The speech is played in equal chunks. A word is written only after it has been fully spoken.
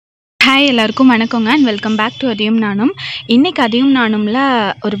Hi எல்லாருக்கும் வணக்கங்க and welcome back to அதியும் நானும். இன்றைக்கி அதியும் நானும்ல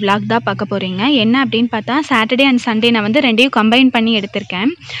ஒரு vlog தான் பார்க்க போகிறீங்க. என்ன அப்படின்னு பார்த்தா சாட்டர்டே அண்ட் சண்டே நான் வந்து ரெண்டையும் கம்பைன் பண்ணி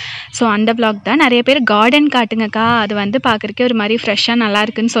எடுத்திருக்கேன். ஸோ அந்த vlog தான். நிறைய பேர் கார்டன் காட்டுங்கக்கா, அது வந்து பார்க்குறக்கே ஒரு மாதிரி ஃப்ரெஷ்ஷாக நல்லா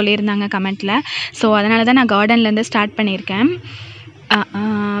இருக்குன்னு சொல்லியிருந்தாங்க கமெண்ட்டில். ஸோ அதனால தான் நான் கார்டன்லேருந்து ஸ்டார்ட் பண்ணியிருக்கேன்.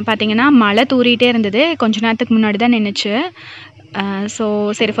 பார்த்திங்கன்னா மழை தூறிகிட்டே இருந்தது, கொஞ்ச நேரத்துக்கு முன்னாடி தான் நின்றுச்சு. ஸோ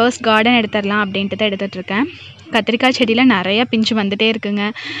சரி ஃபர்ஸ்ட் கார்டன் எடுத்துடலாம் அப்படின்ட்டு தான் எடுத்துகிட்ருக்கேன். கத்திரிக்காய் செடியில் நிறையா பிஞ்சு வந்துகிட்டே இருக்குங்க.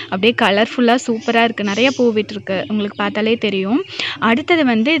 அப்படியே கலர்ஃபுல்லாக சூப்பராக இருக்குது, நிறைய பூ விட்டுருக்கு, உங்களுக்கு பார்த்தாலே தெரியும். அடுத்தது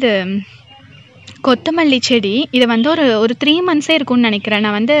வந்து இது கொத்தமல்லி செடி. இதை வந்து ஒரு 3 monthsே இருக்கும்னு நினைக்கிறேன்.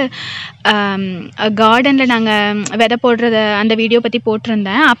 நான் வந்து கார்டனில் நாங்கள் விதை போடுறத அந்த வீடியோ பற்றி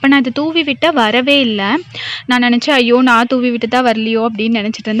போட்டிருந்தேன். அப்போ நான் இது தூவி விட்டால் வரவே இல்லை. நான் நினச்சேன் ஐயோ நான் தூவி விட்டு தான் வரலையோ அப்படின்னு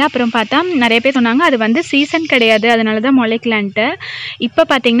நினச்சிட்டு இருந்தேன். அப்புறம் பார்த்தா நிறைய பேர் சொன்னாங்க அது வந்து சீசன் கிடையாது, அதனால தான் முளைக்கலான்ட்டு. இப்போ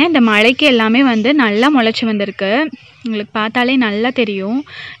பார்த்திங்கன்னா இந்த மழைக்கு எல்லாமே வந்து நல்லா முளைச்சி வந்திருக்கு. உங்களுக்கு பார்த்தாலே நல்லா தெரியும்,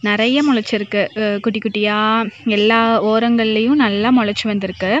 நிறைய முளைச்சிருக்கு. குட்டி குட்டியாக எல்லா ஓரங்கள்லேயும் நல்லா முளைச்சி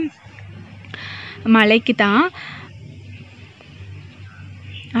வந்திருக்கு, மழைக்கு தான்.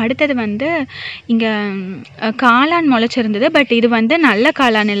 அடுத்தது வந்து இங்கே காளான் முளைச்சிருந்தது. பட் இது வந்து நல்ல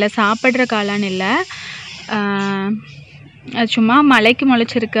காளான் இல்லை, சாப்பிட்ற காளான் இல்லை, சும்மா மழைக்கு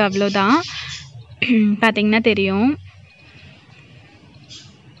முளைச்சிருக்கு அவ்வளோதான். பார்த்திங்கன்னா தெரியும்.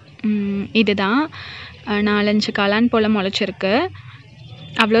 இதுதான் 4-5 காளான் போல் முளைச்சிருக்கு,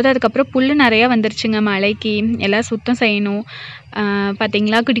 அவ்வளோதான். அதுக்கப்புறம் புல் நிறையா வந்துருச்சுங்க மழைக்கு, எல்லாம் சுத்தம் செய்யணும்.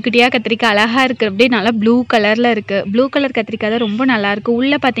 பார்த்திங்களா குட்டி குட்டியாக கத்திரிக்காய் அழகாக இருக்குது, அப்படியே நல்லா ப்ளூ கலரில் இருக்குது. ப்ளூ கலர் கத்திரிக்காய் தான் ரொம்ப நல்லாயிருக்கு.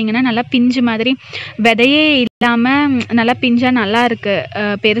 உள்ளே பார்த்திங்கன்னா நல்லா பிஞ்சு மாதிரி, விதையே இல்லாமல் நல்லா பிஞ்சாக நல்லா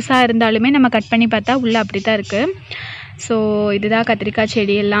இருக்குது. பெருசாக இருந்தாலுமே நம்ம கட் பண்ணி பார்த்தா உள்ளே அப்படி தான் இருக்குது. ஸோ இதுதான் கத்திரிக்காய்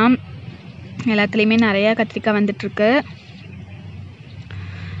செடியெல்லாம், எல்லாத்துலேயுமே நிறையா கத்திரிக்காய் வந்துட்டுருக்கு.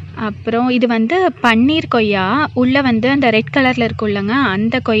 அப்புறம் இது வந்து பன்னீர் கொய்யா, உள்ளே வந்து அந்த ரெட் கலரில் இருக்குல்லங்க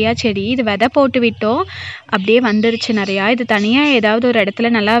அந்த கொய்யா செடி. இது விதை போட்டு விட்டோம், அப்படியே வந்துருச்சு நிறையா. இது தனியாக ஏதாவது ஒரு இடத்துல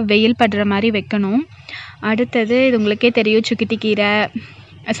நல்லா வெயில் படுற மாதிரி வைக்கணும். அடுத்தது இது உங்களுக்கே தெரியும், சுக்கிட்டி கீரை,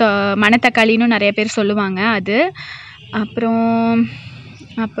 ஸோ மணத்தக்காளின்னு நிறைய பேர் சொல்லுவாங்க அது.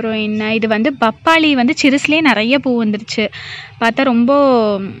 அப்புறம் என்ன, இது வந்து பப்பாளி வந்து சிறுசுலேயே நிறைய பூ வந்துருச்சு. பார்த்தா ரொம்ப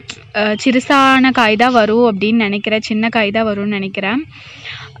சிறுசான காய் தான் வரும் அப்படின்னு நினைக்கிறேன், சின்ன காய் தான் வரும்னு நினைக்கிறேன்.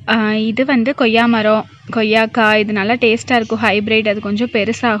 இது வந்து கொய்யா மரம், கொய்யாக்காய். இது நல்லா டேஸ்ட்டாக இருக்கும், ஹைப்ரிட். அது கொஞ்சம்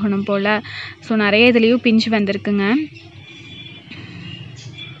பெருசாகணும் போல். ஸோ நிறைய இதுலேயும் பிஞ்சு வந்திருக்குங்க.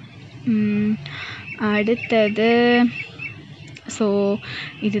 அடுத்தது ஸோ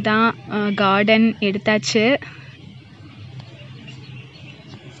இதுதான் கார்டன் எடுத்தாச்சு.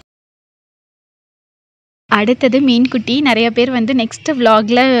 அடுத்தது மீன்குட்டி. நிறைய பேர் வந்து நெக்ஸ்ட்டு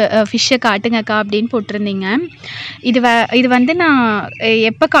விலாகில் ஃபிஷ்ஷை காட்டுங்கக்கா அப்படின்னு போட்டிருந்தீங்க. இது வந்து நான்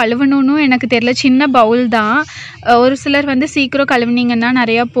எப்போ கழுவணுன்னு எனக்கு தெரியல, சின்ன பவுல் தான். ஒரு சிலர் வந்து சீக்கிரம் கழுவுனீங்கன்னா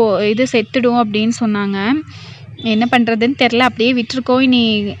நிறையா இது செத்துடும் அப்படின்னு சொன்னாங்க. என்ன பண்ணுறதுன்னு தெரில, அப்படியே விட்டுருக்கோம். இனி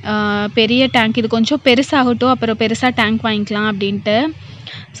பெரிய டேங்க், இது கொஞ்சம் பெருசாகட்டும், அப்புறம் பெருசாக டேங்க் வாங்கிக்கலாம் அப்படின்ட்டு.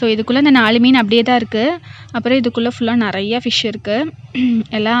 ஸோ இதுக்குள்ளே இந்த 4 மீன் அப்படியே தான் இருக்குது. அப்புறம் இதுக்குள்ளே ஃபுல்லாக நிறையா ஃபிஷ் இருக்குது.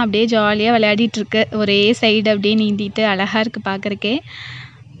 எல்லாம் அப்படியே ஜாலியாக விளையாடிட்டுருக்கு, ஒரே சைடு அப்படியே நீந்திட்டு அழகாக இருக்குது பார்க்குறக்கே.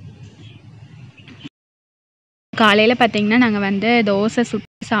 காலையில் பார்த்திங்கன்னா நாங்கள் வந்து தோசை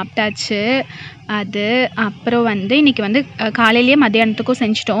சுட்டு சாப்பிட்டாச்சு. அது அப்புறம் வந்து இன்றைக்கி வந்து காலையிலேயே மத்தியானத்துக்கும்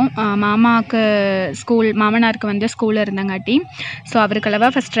செஞ்சிட்டோம். மாமனாருக்கு வந்து ஸ்கூல் இருந்தங்காட்டி ஸோ அவருக்களவா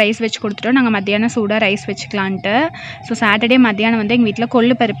ஃபஸ்ட் ரைஸ் வச்சு கொடுத்துட்டோம். நாங்கள் மத்தியானம் சூடாக ரைஸ் வச்சுக்கலான்ட்டு. ஸோ சாட்டர்டே மத்தியானம் வந்து எங்கள் வீட்டில்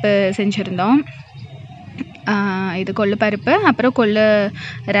கொள்ளு பருப்பு செஞ்சுருந்தோம். இது கொள்ளு பருப்பு, அப்புறம் கொள்ளு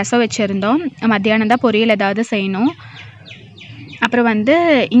ரசம் வச்சுருந்தோம். மத்தியானம் தான் பொரியல் ஏதாவது செய்யணும். அப்புறம் வந்து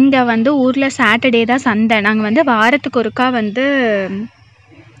இங்கே வந்து ஊரில் சாட்டர்டே தான் சந்தை. நாங்கள் வந்து வாரத்துக்கு ஒருக்கா வந்து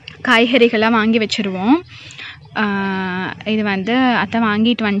காய்கறிகள்லாம் வாங்கி வச்சுருவோம். இது வந்து அத்தை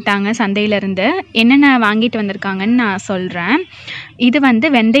வாங்கிட்டு வந்துட்டாங்க சந்தையிலேருந்து. என்னென்ன வாங்கிட்டு வந்திருக்காங்கன்னு நான் சொல்கிறேன். இது வந்து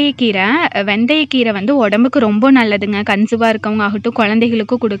வெந்தயக்கீரை வந்து உடம்புக்கு ரொம்ப நல்லதுங்க. கன்சீவாக இருக்கவங்க ஆகட்டும்,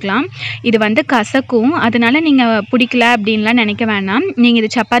 குழந்தைகளுக்கும் கொடுக்கலாம். இது வந்து கசக்கும், அதனால நீங்கள் பிடிக்கல அப்படின்லாம் நினைக்க வேணாம். நீங்கள் இது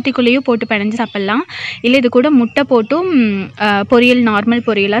சப்பாத்திக்குள்ளேயும் போட்டு பிணைஞ்சு சாப்பிட்லாம், இல்லை இது கூட முட்டை போட்டும் பொரியல், நார்மல்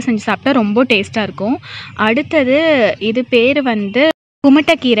பொரியலாக செஞ்சு சாப்பிட்டா ரொம்ப டேஸ்ட்டாக இருக்கும். அடுத்தது இது பேர் வந்து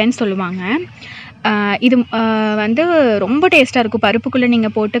குமட்டக்கீரைன்னு சொல்லுவாங்க. இது வந்து ரொம்ப டேஸ்ட்டாக இருக்கும், பருப்புக்குள்ளே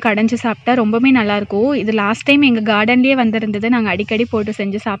நீங்கள் போட்டு கடைஞ்சி சாப்பிட்டா ரொம்பவே நல்லாயிருக்கும். இது லாஸ்ட் டைம் எங்கள் கார்டன்லேயே வந்திருந்தது, நாங்கள் அடிக்கடி போட்டு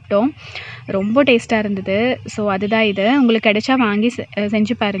செஞ்சு சாப்பிட்டோம், ரொம்ப டேஸ்ட்டாக இருந்தது. ஸோ அதுதான் இது, உங்களுக்கு கிடைச்சா வாங்கி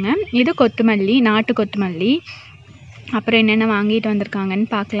செஞ்சு பாருங்கள். இது கொத்தமல்லி, நாட்டு கொத்தமல்லி. அப்புறம் என்னென்ன வாங்கிட்டு வந்திருக்காங்கன்னு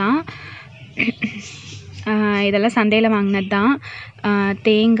பார்க்கலாம். இதெல்லாம் சந்தையில் வாங்கினது தான்.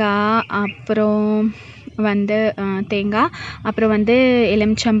 தேங்காய், அப்புறம் வந்து அப்புறம் வந்து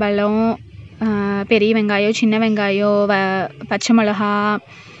எலுமிச்சம்பழம், பெரிய வெங்காயம், சின்ன வெங்காயம், பச்சை மிளகா,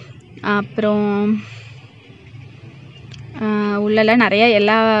 அப்புறம் உள்ளெல்லாம் நிறையா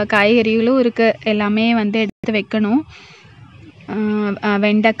எல்லா காய்கறிகளும் இருக்குது, எல்லாமே வந்து எடுத்து வைக்கணும்.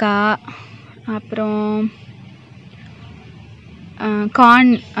 வெண்டைக்காய், அப்புறம்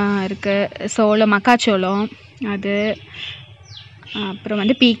கார்ன் இருக்குது, சோளம், மக்காச்சோளம் அது, அப்புறம்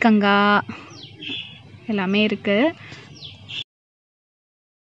வந்து பீக்கங்காய் எல்லாமே இருக்குது.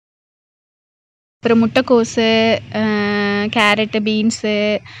 அப்புறம் முட்டைக்கோஸு, கேரட்டு, பீன்ஸு,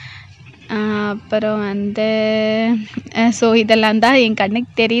 அப்புறம் வந்து ஸோ இதெல்லாம் தான் என்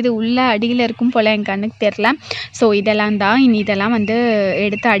கண்ணுக்கு தெரியுது. உள்ளே அடியில் இருக்கும் போல் என் கண்ணுக்கு தெரில. ஸோ இதெல்லாம் தான். இனி இதெல்லாம் வந்து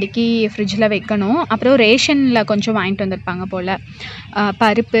எடுத்து அடுக்கி ஃப்ரிட்ஜில் வைக்கணும். அப்புறம் ரேஷனில் கொஞ்சம் வாங்கிட்டு வந்திருப்பாங்க போல்,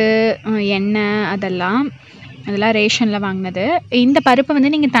 பருப்பு, எண்ணெய், அதெல்லாம் ரேஷனில் வாங்கினது. இந்த பருப்பு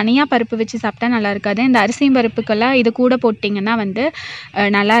வந்து நீங்கள் தனியாக பருப்பு வச்சு சாப்பிட்டா நல்லா இருக்காது. இந்த அரிசியும் பருப்புக்கெல்லாம் இது கூட போட்டிங்கன்னா வந்து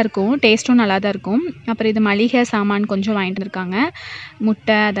நல்லாயிருக்கும், டேஸ்ட்டும் நல்லா தான் இருக்கும். அப்புறம் இது மளிகை சாமான் கொஞ்சம் வாங்கிட்டு இருக்காங்க,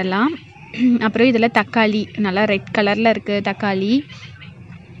 முட்டை அதெல்லாம். அப்புறம் இதில் தக்காளி நல்லா ரெட் கலரில் இருக்குது தக்காளி.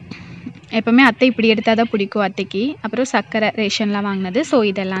 எப்போவுமே அத்தை இப்படி எடுத்தால் தான் பிடிக்கும் அத்தைக்கு. அப்புறம் சர்க்கரை ரேஷனில் வாங்கினது. ஸோ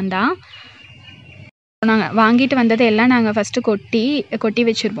இதெல்லாம் தான் நாங்கள் வாங்கிட்டு வந்தது எல்லாம் நாங்கள் ஃபஸ்ட்டு கொட்டி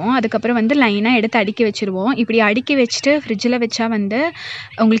வச்சுருவோம். அதுக்கப்புறம் வந்து லைனாக எடுத்து அடுக்கி வச்சுருவோம். இப்படி அடுக்கி வச்சுட்டு ஃப்ரிட்ஜில் வச்சா வந்து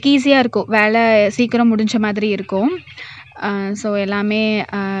உங்களுக்கு ஈஸியாக இருக்கும், வேலை சீக்கிரம் முடிஞ்ச மாதிரி இருக்கும். ஸோ எல்லாமே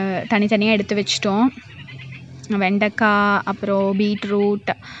தனித்தனியாக எடுத்து வச்சிட்டோம். வெண்டைக்காய், அப்புறம்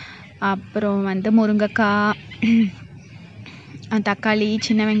பீட்ரூட், அப்புறம் வந்து முருங்கைக்காய், தக்காளி,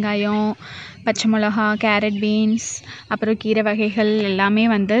 சின்ன வெங்காயம், பச்சை மிளகா, கேரட், பீன்ஸ், அப்புறம் கீரை வகைகள் எல்லாமே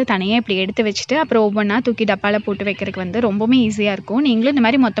வந்து தனியாக இப்படி எடுத்து வச்சுட்டு அப்புறம் ஒவ்வொன்றா தூக்கி டப்பாவில் போட்டு வைக்கிறதுக்கு வந்து ரொம்பவுமே ஈஸியாக இருக்கும். நீங்களும் இந்த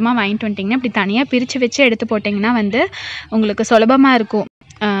மாதிரி மொத்தமாக வாங்கிட்டு வந்துட்டிங்கன்னா இப்படி தனியாக பிரித்து வச்சு எடுத்து போட்டிங்கன்னா வந்து உங்களுக்கு சுலபமாக இருக்கும்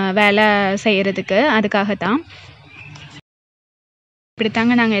வேலை செய்கிறதுக்கு. அதுக்காகத்தான்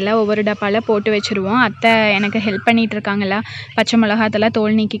இப்படித்தாங்க நாங்கள் எல்லாம் ஒவ்வொரு டப்பாவில் போட்டு வச்சுருவோம். அத்தை எனக்கு ஹெல்ப் பண்ணிகிட்ருக்காங்களா, பச்சை மிளகா அதெல்லாம்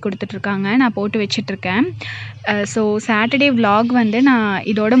தோல் நீக்கி கொடுத்துட்ருக்காங்க, நான் போட்டு வச்சிட்ருக்கேன். ஸோ சாட்டர்டே விலாக் வந்து நான்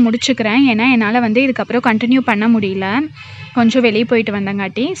இதோட முடிச்சுக்கிறேன். ஏன்னா என்னால் வந்து இதுக்கப்புறம் கண்டினியூ பண்ண முடியல, கொஞ்சம் வெளியே போயிட்டு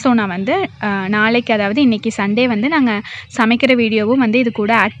வந்தங்காட்டி. ஸோ நான் வந்து நாளைக்கு, அதாவது இன்றைக்கி சண்டே வந்து நாங்கள் சமைக்கிற வீடியோவும் வந்து இது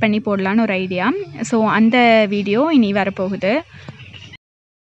கூட ஆட் பண்ணி போடலான்னு ஒரு ஐடியா. ஸோ அந்த வீடியோ இனி வரப்போகுது.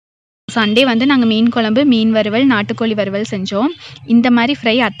 சண்டே வந்து நாங்கள் மீன் குழம்பு, மீன் வறுவல், நாட்டுக்கோழி வறுவல் செஞ்சோம். இந்த மாதிரி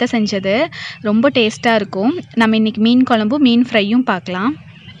ஃப்ரை அத்தை செஞ்சது ரொம்ப டேஸ்ட்டாக இருக்கும். நம்ம இன்றைக்கி மீன் குழம்பும் மீன் ஃப்ரையும் பார்க்கலாம்.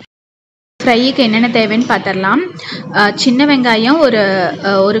 ஃப்ரைக்கு என்னென்ன தேவைன்னு பார்த்துடலாம். சின்ன வெங்காயம்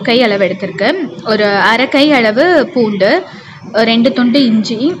ஒரு கை அளவு எடுத்திருக்கு, ஒரு அரை கை அளவு பூண்டு, 2 துண்டு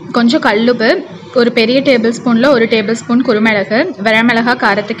இஞ்சி, கொஞ்சம் கல்லுப்பு, ஒரு பெரிய டேபிள் ஸ்பூனில் 1 டேபிள் ஸ்பூன் குருமிளகு, வரமிளகா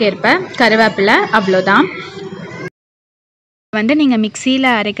காரத்துக்கு ஏற்ப, கருவேப்பிலை, அவ்வளோதான். வந்து நீங்கள் மிக்சியில்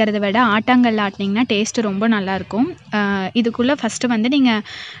அரைக்கிறத விட ஆட்டாங்கல்ல ஆட்டினீங்கன்னா டேஸ்ட்டு ரொம்ப நல்லாயிருக்கும். இதுக்குள்ளே ஃபஸ்ட்டு வந்து நீங்கள்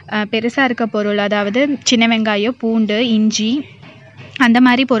பெருசாக இருக்க பொருள், அதாவது சின்ன வெங்காயம், பூண்டு, இஞ்சி, அந்த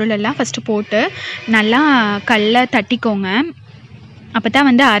மாதிரி பொருளெல்லாம் ஃபஸ்ட்டு போட்டு நல்லா கல்லை தட்டிக்கோங்க. அப்போ தான்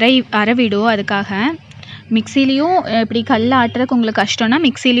வந்து அரைவிடும். அதுக்காக மிக்சிலையும் இப்படி கல் ஆட்டுறதுக்கு உங்களுக்கு கஷ்டம்னா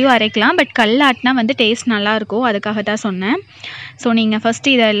மிக்சிலையும் அரைக்கலாம். பட் கல் ஆட்டினா வந்து டேஸ்ட் நல்லாயிருக்கும், அதுக்காக தான் சொன்னேன். ஸோ நீங்கள்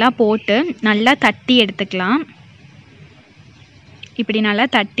ஃபஸ்ட்டு இதெல்லாம் போட்டு நல்லா தட்டி எடுத்துக்கலாம். இப்படி நல்லா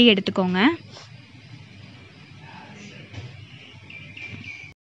தட்டி எடுத்துக்கோங்க.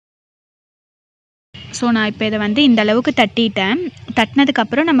 ஸோ நான் இப்போ இதை வந்து இந்த அளவுக்கு தட்டிட்டேன்.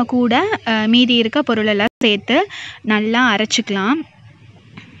 தட்டினதுக்கப்புறம் நம்ம கூட மீதி இருக்க பொருளெல்லாம் சேர்த்து நல்லா அரைச்சிக்கலாம்,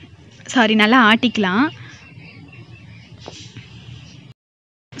 நல்லா ஆட்டிக்கலாம்.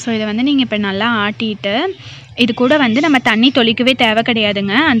 ஸோ இதை வந்து நீங்கள் இப்போ நல்லா ஆட்டிட்டு இது கூட வந்து நம்ம தண்ணி தொளிக்கவே தேவை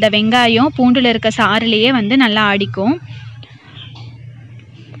கிடையாதுங்க. அந்த வெங்காயம் பூண்டில் இருக்க சாறுலேயே வந்து நல்லா ஆடிக்கும்.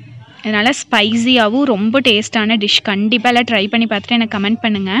 அதனால் ஸ்பைஸியாகவும் ரொம்ப டேஸ்ட்டான டிஷ். கண்டிப்பாக எல்லாம் ட்ரை பண்ணி பார்த்துட்டு எனக்கு கமெண்ட்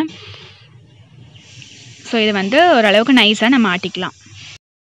பண்ணுங்கள். ஸோ இதை வந்து ஓரளவுக்கு நைஸாக நம்ம ஆட்டிக்கலாம்.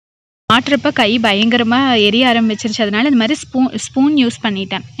 ஆட்டுறப்ப கை பயங்கரமாக எரிய ஆரம்பிச்சிருச்சு, அதனால் இந்த மாதிரி ஸ்பூன் யூஸ்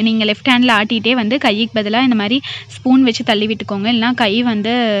பண்ணிட்டேன். நீங்கள் லெஃப்ட் ஹேண்டில் ஆட்டிகிட்டே வந்து கைக்கு பதிலாக இந்த மாதிரி ஸ்பூன் வச்சு தள்ளி விட்டுக்கோங்க, இல்லைனா கை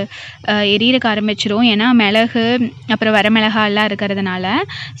வந்து எரியறக்கு ஆரம்பிச்சிரும். ஏன்னா மிளகு அப்புறம் வரமிளகாலாம் இருக்கிறதுனால.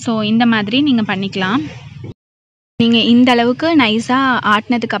 ஸோ இந்த மாதிரி நீங்கள் பண்ணிக்கலாம். நீங்கள் இந்த அளவுக்கு நைஸாக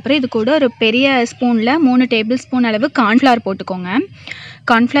ஆட்டினதுக்கப்புறம் இது கூட ஒரு பெரிய ஸ்பூனில் 3 டேபிள் ஸ்பூன் அளவு கார்ன்ஃப்ளவர் போட்டுக்கோங்க.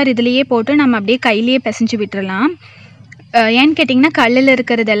 கார்ன்ஃப்ளவர் இதுலேயே போட்டு நம்ம அப்படியே கையிலேயே பிசைஞ்சு விட்டுறலாம். ஏன்னு கேட்டிங்கன்னா கல்லில்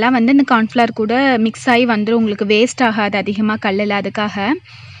இருக்கிறதெல்லாம் வந்து இந்த கார்ன்ஃப்ளவர் கூட மிக்ஸ் ஆகி வந்துடும், உங்களுக்கு வேஸ்ட் ஆகாது அதிகமாக கல்லில். அதுக்காக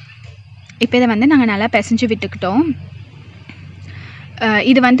இப்போ இதை வந்து நாங்கள் நல்லா பிசைஞ்சு விட்டுக்கிட்டோம்.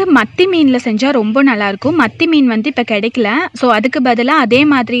 இது வந்து மத்தி மீனில் செஞ்சால் ரொம்ப நல்லாயிருக்கும். மத்தி மீன் வந்து இப்போ கிடைக்கல, ஸோ அதுக்கு பதிலாக அதே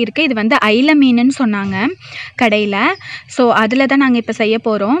மாதிரி இருக்குது. இது வந்து ஐல மீனுன்னு சொன்னாங்க கடையில். ஸோ அதில் தான் நாங்கள் இப்போ செய்ய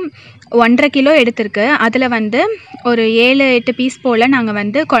போகிறோம். 1.5 கிலோ எடுத்திருக்கு. அதில் வந்து ஒரு 7-8 பீஸ் போல் நாங்கள்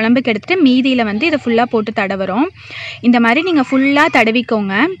வந்து குழம்புக்கு எடுத்துகிட்டு மீதியில் வந்து இதை ஃபுல்லாக போட்டு தடவுறோம். இந்த மாதிரி நீங்கள் ஃபுல்லாக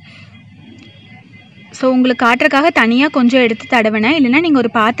தடவிக்கோங்க. ஸோ உங்களுக்கு காட்டுறதுக்காக தனியாக கொஞ்சம் எடுத்து தடவினேன். இல்லைன்னா நீங்கள்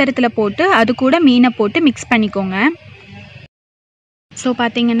ஒரு பாத்திரத்தில் போட்டு அது கூட மீனை போட்டு மிக்ஸ் பண்ணிக்கோங்க. ஸோ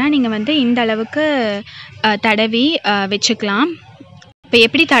பார்த்தீங்கன்னா நீங்கள் வந்து இந்த அளவுக்கு தடவி வச்சுக்கலாம். இப்போ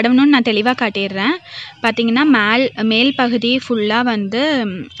எப்படி தடவணும்னு நான் தெளிவாக காட்டிடுறேன். பார்த்தீங்கன்னா மேல் பகுதி ஃபுல்லாக வந்து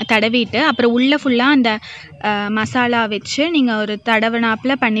தடவிட்டு அப்புறம் உள்ளே ஃபுல்லாக அந்த மசாலா வச்சு நீங்கள் ஒரு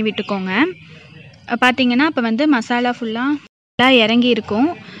தடவினாப்பில் பண்ணி விட்டுக்கோங்க. பார்த்தீங்கன்னா அப்போ வந்து மசாலா ஃபுல்லாக இறங்கி இருக்கும்.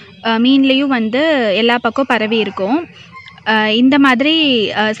 மீன்லேயும் வந்து எல்லா பக்கம் பரவி இருக்கும். இந்த மாதிரி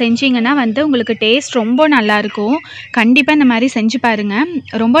செஞ்சிங்கன்னா வந்து உங்களுக்கு டேஸ்ட் ரொம்ப நல்லாயிருக்கும். கண்டிப்பாக இந்த மாதிரி செஞ்சு பாருங்கள்.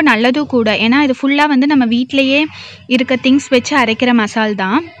 ரொம்ப நல்லதும் கூட. ஏன்னா இது ஃபுல்லாக வந்து நம்ம வீட்டிலையே இருக்க திங்ஸ் வச்சு அரைக்கிற மசால்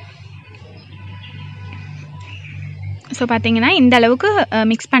தான். ஸோ பார்த்தீங்கன்னா இந்த அளவுக்கு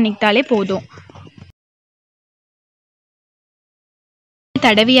மிக்ஸ் பண்ணிக்கிட்டாலே போதும்.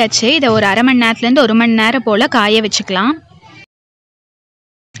 தடவியாச்சு. இதை ஒரு அரை மணி நேரத்துலேருந்து 1 மணி நேரம் போல் காய வச்சுக்கலாம்.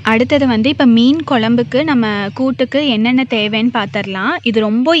 அடுத்தது வந்து இப்போ மீன் குழம்புக்கு நம்ம கூட்டுக்கு என்னென்ன தேவைன்னு பார்த்துடலாம். இது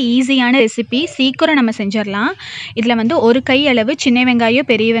ரொம்ப ஈஸியான ரெசிபி. சீக்கிரம் நம்ம செஞ்சிடலாம். இதில் வந்து ஒரு கை அளவு சின்ன வெங்காயம்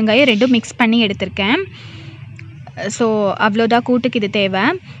பெரிய வெங்காயம் 2ம் மிக்ஸ் பண்ணி எடுத்திருக்கேன். ஸோ அவ்வளோதான் கூட்டுக்கு இது தேவை.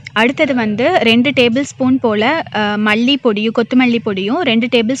 அடுத்தது வந்து 2 டேபிள் ஸ்பூன் போல் மல்லி பொடியும் கொத்தமல்லி பொடியும் 2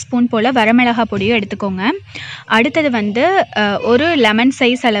 டேபிள் ஸ்பூன் போல் வரமிளகா பொடியும் எடுத்துக்கோங்க. அடுத்தது வந்து ஒரு லெமன்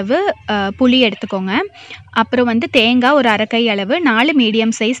சைஸ் அளவு புளி எடுத்துக்கோங்க. அப்புறம் வந்து தேங்காய் ஒரு அரை கை அளவு, 4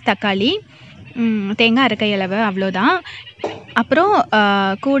 மீடியம் சைஸ் தக்காளி, தேங்காய் அரை கை அளவு, அவ்வளோதான். அப்புறம்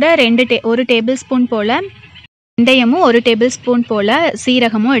கூட 1 டேபிள் ஸ்பூன் போல் வெந்தயமும் 1 டேபிள் ஸ்பூன் போல்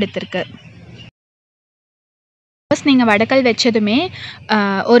சீரகமும் எடுத்திருக்கு. ஃபர்ஸ்ட் நீங்கள் வடக்கல் வச்சதுமே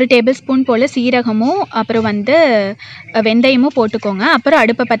 1 டேபிள் ஸ்பூன் போல் சீரகமும் அப்புறம் வந்து வெந்தயமும் போட்டுக்கோங்க. அப்புறம்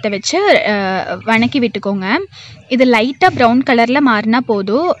அடுப்பை பற்ற வச்சு வணக்கி விட்டுக்கோங்க. இது லைட்டாக ப்ரௌன் கலரில் மாறினா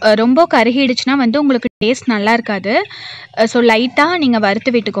போதும். ரொம்ப கருகிடுச்சுன்னா வந்து உங்களுக்கு டேஸ்ட் நல்லா இருக்காது. ஸோ லைட்டாக நீங்கள்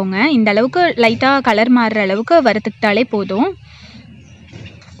வறுத்து விட்டுக்கோங்க. இந்த அளவுக்கு லைட்டாக கலர் மாறுற அளவுக்கு வறுத்துக்கிட்டாலே போதும்.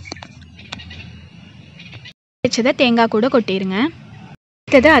 வச்சதை தேங்காய் கூட கொட்டிடுங்க.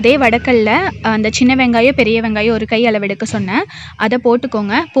 அடுத்தது அதே வடக்கல்ல அந்த சின்ன வெங்காயம் பெரிய வெங்காயம் 1 கை அளவு எடுக்க சொன்னேன். அதை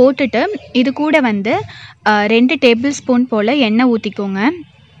போட்டுக்கோங்க. போட்டுட்டு இது கூட வந்து 2 டேபிள் ஸ்பூன் போல் எண்ணெய் ஊற்றிக்கோங்க.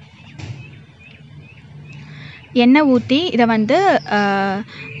 எண்ணெய் ஊற்றி இதை வந்து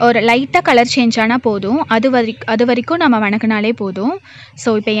ஒரு லைட்டாக கலர் சேஞ்ச் ஆனால் போதும். அது வரைக்கும் நம்ம வணக்கினாலே போதும்.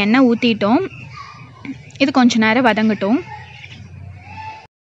 ஸோ இப்போ எண்ணெய் ஊற்றிட்டோம். இது கொஞ்ச நேரம் வதங்கட்டும்.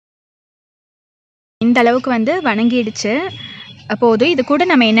 இந்த அளவுக்கு வந்து வணங்கிடுச்சு போதும். இது கூட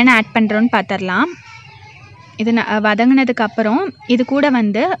நம்ம என்னென்ன ஆட் பண்ணுறோன்னு பார்த்துடலாம். இது வதங்கினதுக்கப்புறம் இது கூட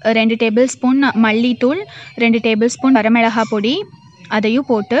வந்து 2 டேபிள் ஸ்பூன் மல்லித்தூள், 2 டேபிள் ஸ்பூன் வரமிளகா பொடி அதையும்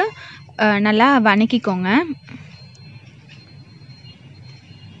போட்டு நல்லா வணக்கிக்கோங்க.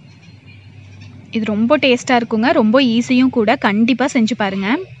 இது ரொம்ப டேஸ்ட்டாக இருக்குங்க. ரொம்ப ஈஸியும் கூட. கண்டிப்பாக செஞ்சு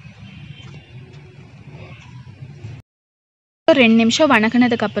பாருங்கள். 2 நிமிஷம்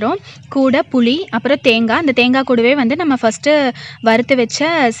வணக்கினதுக்கப்புறம் கூட புளி அப்புறம் தேங்காய், அந்த தேங்காய் கூடவே வந்து நம்ம ஃபஸ்ட்டு வறுத்து வச்ச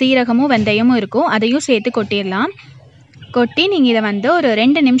சீரகமும் வெந்தயமும் இருக்கும், அதையும் சேர்த்து கொட்டிடலாம். கொட்டி நீங்கள் இதை வந்து ஒரு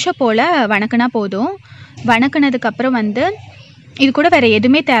 2 நிமிஷம் போல் வணக்கினா போதும். வணக்கினதுக்கப்புறம் வந்து இது கூட வேறு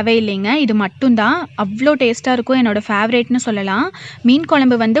எதுவுமே தேவையில்லைங்க. இது மட்டும்தான். அவ்வளோ டேஸ்ட்டாக இருக்கும். என்னோடய ஃபேவரேட்னு சொல்லலாம். மீன்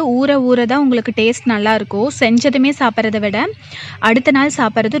குழம்பு வந்து ஊற தான் உங்களுக்கு டேஸ்ட் நல்லாயிருக்கும். செஞ்சதுமே சாப்பிட்றத விட அடுத்த நாள்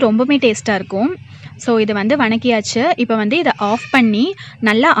சாப்பிட்றது ரொம்பவுமே டேஸ்ட்டாக இருக்கும். ஸோ இது வந்து வணக்கியாச்சு. இப்போ வந்து இதை ஆஃப் பண்ணி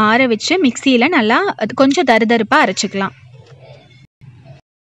நல்லா ஆற வச்சு மிக்சியில் நல்லா அது கொஞ்சம் தருதருப்பாக அரைச்சிக்கலாம்.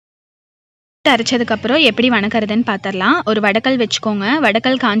 அரைச்சதுக்கப்புறம் எப்படி வணக்கிறதுன்னு பார்த்துடலாம். ஒரு வடக்கல் வச்சுக்கோங்க.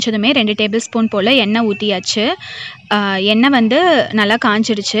 வடக்கல் காஞ்சதுமே 2 டேபிள் ஸ்பூன் போல் எண்ணெய் ஊற்றியாச்சு. எண்ணெய் வந்து நல்லா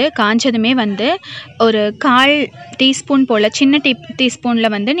காஞ்சிடுச்சு. காஞ்சதுமே வந்து ஒரு 1/4 டீஸ்பூன் போல் சின்ன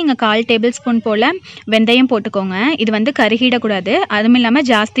டீஸ்பூனில் வந்து நீங்கள் 1/4 டேபிள் ஸ்பூன் போல் வெந்தயம் போட்டுக்கோங்க. இது வந்து கருகிடக்கூடாது. அதுவும் இல்லாமல்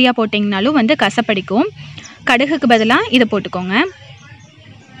ஜாஸ்தியாக போட்டிங்கனாலும் வந்து கசப்படிக்கும். கடுகுக்கு பதிலாக இதை போட்டுக்கோங்க.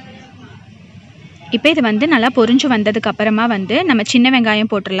 இப்போ இது வந்து நல்லா பொரிஞ்சு வந்ததுக்கப்புறமா வந்து நம்ம சின்ன வெங்காயம்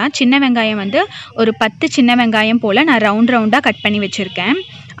போட்டுடலாம். சின்ன வெங்காயம் வந்து ஒரு 10 சின்ன வெங்காயம் போல் நான் ரவுண்டாக கட் பண்ணி வச்சுருக்கேன்.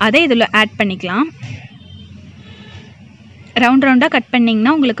 அதை இதில் ஆட் பண்ணிக்கலாம். ரவுண்டாக கட்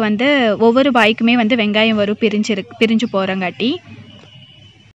பண்ணிங்கன்னா உங்களுக்கு வந்து ஒவ்வொரு வாய்க்குமே வந்து வெங்காயம் வரும் பிரிஞ்சு போகிறங்காட்டி.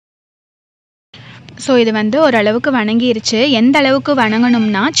 ஸோ இது வந்து ஓரளவுக்கு வணங்கிருச்சு. எந்த அளவுக்கு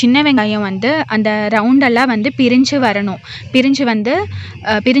வணங்கணும்னா சின்ன வெங்காயம் வந்து அந்த ரவுண்டெல்லாம் வந்து பிரிஞ்சு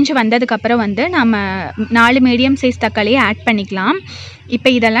வந்ததுக்கப்புறம் வந்து நம்ம 4 மீடியம் சைஸ் தக்காளியை ஆட் பண்ணிக்கலாம்.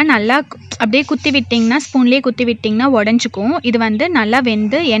 இப்போ இதெல்லாம் நல்லா அப்படியே குத்தி விட்டிங்கன்னா ஸ்பூன்லேயே குத்தி விட்டிங்கன்னா உடஞ்சிக்கும். இது வந்து நல்லா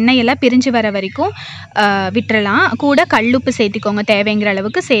வெந்து எண்ணெயெல்லாம் பிரிஞ்சு வர வரைக்கும் விட்டுறலாம். கூட கல்லுப்பு சேர்த்திக்கோங்க. தேவைங்கிற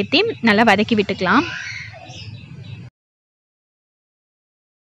அளவுக்கு சேர்த்தி நல்லா வதக்கி விட்டுக்கலாம்.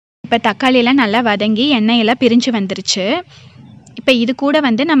 இப்போ தக்காளியெல்லாம் நல்லா வதங்கி எண்ணெயெல்லாம் பிரிஞ்சு வந்துருச்சு. இப்போ இது கூட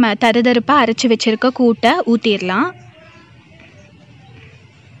வந்து நம்ம தருதருப்பாக அரைச்சி வச்சுருக்க கூட்டை ஊற்றிடலாம்.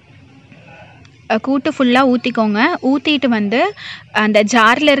 கூட்டு ஃபுல்லாக ஊற்றிக்கோங்க. ஊற்றிட்டு வந்து அந்த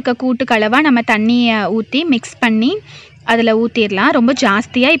ஜாரில் இருக்க கூட்டுக்கு அளவாக நம்ம தண்ணியை ஊற்றி மிக்ஸ் பண்ணி அதில் ஊற்றிடலாம். ரொம்ப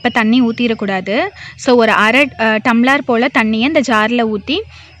ஜாஸ்தியாக இப்போ தண்ணி ஊற்றிடக்கூடாது. ஸோ ஒரு அரை டம்ளர் போல் தண்ணியை இந்த ஜாரில் ஊற்றி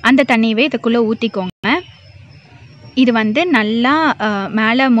அந்த தண்ணியவே இதுக்குள்ளே ஊற்றிக்கோங்க. இது வந்து நல்லா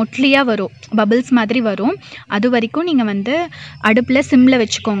மேலே மொட்லியாக வரும், பபிள்ஸ் மாதிரி வரும். அது வரைக்கும் நீங்கள் வந்து அடுப்பில் சிம்மில்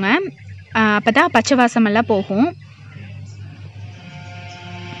வச்சுக்கோங்க. அப்போ தான் பச்சை வாசமெல்லாம் போகும்.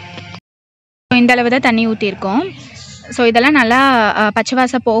 இந்த அளவு தான் தண்ணி ஊற்றிருக்கோம். ஸோ இதெல்லாம் நல்லா பச்சை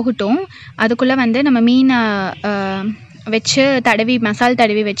வாசம் போகட்டும். அதுக்குள்ளே வந்து நம்ம மீனை வச்சு மசால்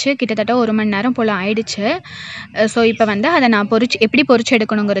தடவி வச்சு கிட்டத்தட்ட 1 மணி நேரம் போல் ஆயிடுச்சு. ஸோ இப்போ வந்து அதை நான் எப்படி பொரிச்சு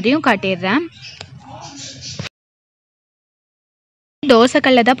எடுக்கணுங்கிறதையும் காட்டிடுறேன்.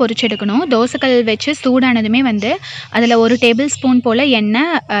 தோசைக்கல்ல தான் பொரிச்சு எடுக்கணும். தோசைக்கல் வச்சு சூடானதுமே வந்து அதில் 1 டேபிள் ஸ்பூன் போல்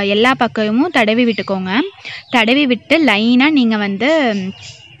எண்ணெய் எல்லா பக்கமும் தடவி விட்டுக்கோங்க. தடவி விட்டு லைனாக நீங்கள் வந்து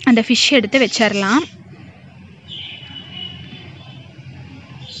அந்த ஃபிஷ் எடுத்து வச்சிடலாம்.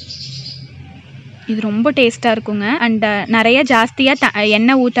 இது ரொம்ப டேஸ்ட்டாக இருக்குங்க. அண்ட் நிறைய ஜாஸ்தியாக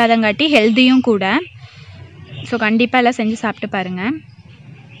எண்ணெய் ஊற்றாதங்காட்டி ஹெல்த்தியும் கூட. ஸோ கண்டிப்பாக எல்லாம் செஞ்சு சாப்பிட்டு பாருங்கள்.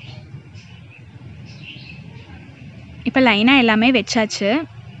 இப்போ லைனாக எல்லாமே வச்சாச்சு.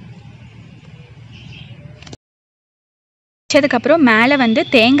 வச்சதுக்கப்புறம் மேலே வந்து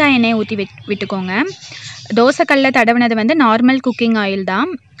தேங்காய் எண்ணெய் ஊற்றி விட்டுக்கோங்க. தோசைக்கல்ல தடவினது வந்து நார்மல் குக்கிங் ஆயில் தான்.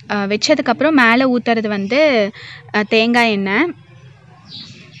 வச்சதுக்கப்புறம் மேலே ஊற்றுறது வந்து தேங்காய் எண்ணெய்.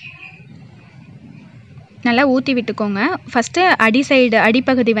 நல்லா ஊற்றி விட்டுக்கோங்க. ஃபஸ்ட்டு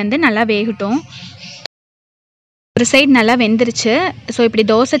அடிப்பகுதி வந்து நல்லா வேகட்டும். ஒரு சைடு நல்லா வெந்துருச்சு. ஸோ இப்படி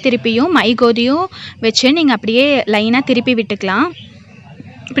தோசை திருப்பியும் மைகோதியும் வச்சு நீங்கள் அப்படியே லைனாக திருப்பி விட்டுக்கலாம்.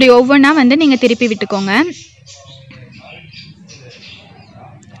 இப்படி ஒவ்வொன்றா வந்து நீங்கள் திருப்பி விட்டுக்கோங்க.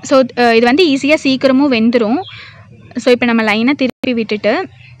 ஸோ இது வந்து ஈஸியாக சீக்கிரமும் வெந்துடும். ஸோ இப்போ நம்ம லைனாக திருப்பி விட்டுட்டு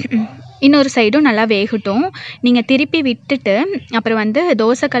இன்னொரு சைடும் நல்லா வேகட்டும். நீங்கள் திருப்பி விட்டுட்டு அப்புறம் வந்து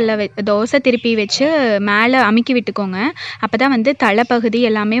தோசை திருப்பி வச்சு மேலே அமுக்கி விட்டுக்கோங்க. அப்போ தான் வந்து தலைப்பகுதி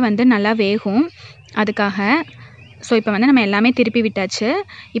எல்லாமே வந்து நல்லா வேகும். அதுக்காக ஸோ இப்போ வந்து நம்ம எல்லாமே திருப்பி விட்டாச்சு.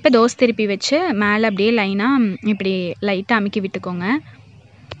 இப்போ தோசை திருப்பி வச்சு மேலே அப்படியே லைனாக இப்படி லைட்டாக அமுக்கி விட்டுக்கோங்க.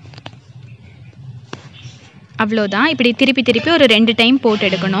 அவ்வளோதான். இப்படி திருப்பி ஒரு 2 டைம் போட்டு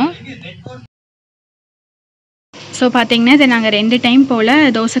எடுக்கணும். ஸோ பார்த்திங்கன்னா இதை நாங்கள் 2 டைம் போல்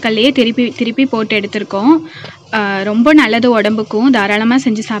தோசைக்கல்லையே திருப்பி போட்டு எடுத்திருக்கோம். ரொம்ப நல்லது உடம்புக்கும். தாராளமாக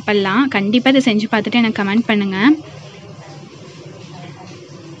செஞ்சு சாப்பிட்லாம். கண்டிப்பாக இதை செஞ்சு பார்த்துட்டு எனக்கு கமெண்ட் பண்ணுங்கள்.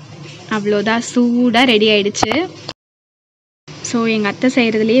 அவ்வளோதான், சூடாக ரெடி ஆயிடுச்சு. ஸோ எங்கள் அத்தை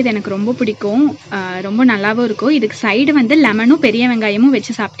செய்கிறதுலேயே இது எனக்கு ரொம்ப பிடிக்கும். ரொம்ப நல்லாவும் இருக்கும். இதுக்கு சைடு வந்து லெமனும் பெரிய வெங்காயமும்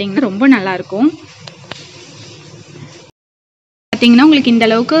வச்சு சாப்பிட்டிங்கன்னா ரொம்ப நல்லாயிருக்கும். பார்த்தீங்கன்னா உங்களுக்கு இந்த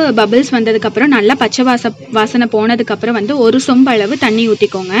அளவுக்கு பபிள்ஸ் வந்ததுக்கப்புறம் நல்லா பச்சை வாசனை போனதுக்கப்புறம் வந்து 1 சொம்பு அளவு தண்ணி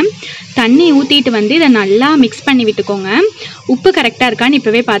ஊற்றிக்கோங்க. தண்ணி ஊற்றிட்டு வந்து இதை நல்லா மிக்ஸ் பண்ணி விட்டுக்கோங்க. உப்பு கரெக்டாக இருக்கான்னு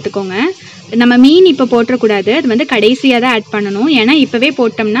இப்போவே பார்த்துக்கோங்க. நம்ம மீன் இப்போ போட்டுறக்கூடாது. அது வந்து கடைசியாக தான் ஆட் பண்ணணும். ஏன்னா இப்போவே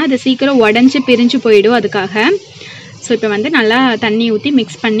போட்டோம்னா அது சீக்கிரம் உடஞ்சி பிரிஞ்சு போயிடும். அதுக்காக ஸோ இப்போ வந்து நல்லா தண்ணி ஊற்றி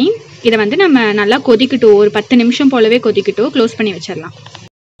மிக்ஸ் பண்ணி இதை வந்து நம்ம நல்லா கொதிக்கட்டும். ஒரு 10 நிமிஷம் போலவே கொதிக்கட்டும். க்ளோஸ் பண்ணி வச்சிடலாம்.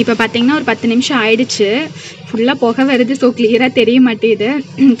 இப்போ பார்த்தீங்கன்னா ஒரு 10 நிமிஷம் ஆயிடுச்சு. ஃபுல்லாக புகை வருது. ஸோ கிளியராக தெரிய மாட்டேது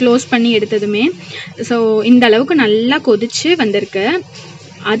க்ளோஸ் பண்ணி எடுத்ததுமே. ஸோ இந்த அளவுக்கு நல்லா கொதிச்சு வந்திருக்கு.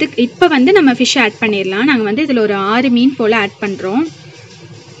 இப்போ வந்து நம்ம ஃபிஷ் ஆட் பண்ணிடலாம். நாங்கள் வந்து இதில் ஒரு 6 மீன் போல் ஆட் பண்ணுறோம்.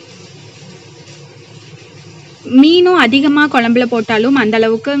 மீனும் அதிகமாக குழம்புல போட்டாலும் அந்த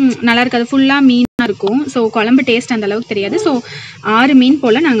அளவுக்கு நல்லா இருக்காது. ஃபுல்லாக மீனாக இருக்கும். ஸோ குழம்பு டேஸ்ட் அந்த அளவுக்கு தெரியாது. ஸோ 6 மீன்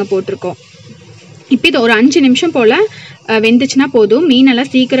போல் நாங்கள் போட்டிருக்கோம். இப்போ இது ஒரு 5 நிமிஷம் போல் வெந்துச்சுன்னா போதும். மீனெல்லாம்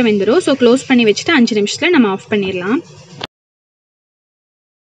சீக்கிரம் வெந்துடும். ஸோ க்ளோஸ் பண்ணி வச்சுட்டு 5 நிமிஷத்தில் நம்ம ஆஃப் பண்ணிடலாம்.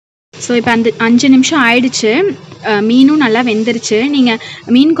 ஸோ இப்போ அந்த 5 நிமிஷம் ஆயிடுச்சு. மீனும் நல்லா வெந்துருச்சு. நீங்கள்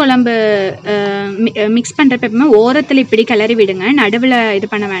மீன் குழம்பு மிக்ஸ் பண்ணுறப்ப எப்பவுமே ஓரத்தில் இப்படி கிளறி விடுங்க. நடுவில் இது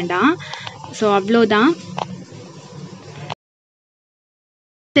பண்ண வேண்டாம். ஸோ அவ்வளோதான்.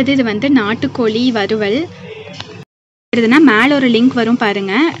 இது வந்து நாட்டுக்கோழி வறுவல். இதுனா மேலே ஒரு லிங்க் வரும்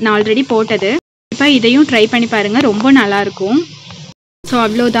பாருங்கள். நான் ஆல்ரெடி போட்டது. இப்போ இதையும் ட்ரை பண்ணி பாருங்கள். ரொம்ப நல்லாயிருக்கும். ஸோ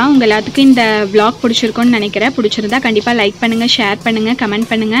அவ்வளோதான். உங்கள் எல்லாத்துக்கும் இந்த vlog பிடிச்சிருக்குன்னு நினைக்கிறேன். பிடிச்சிருந்தா கண்டிப்பாக லைக் பண்ணுங்கள், ஷேர் பண்ணுங்கள், கமெண்ட்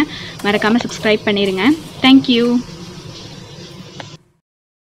பண்ணுங்கள். மறக்காமல் சப்ஸ்கிரைப் பண்ணிடுங்க. தேங்க்யூ.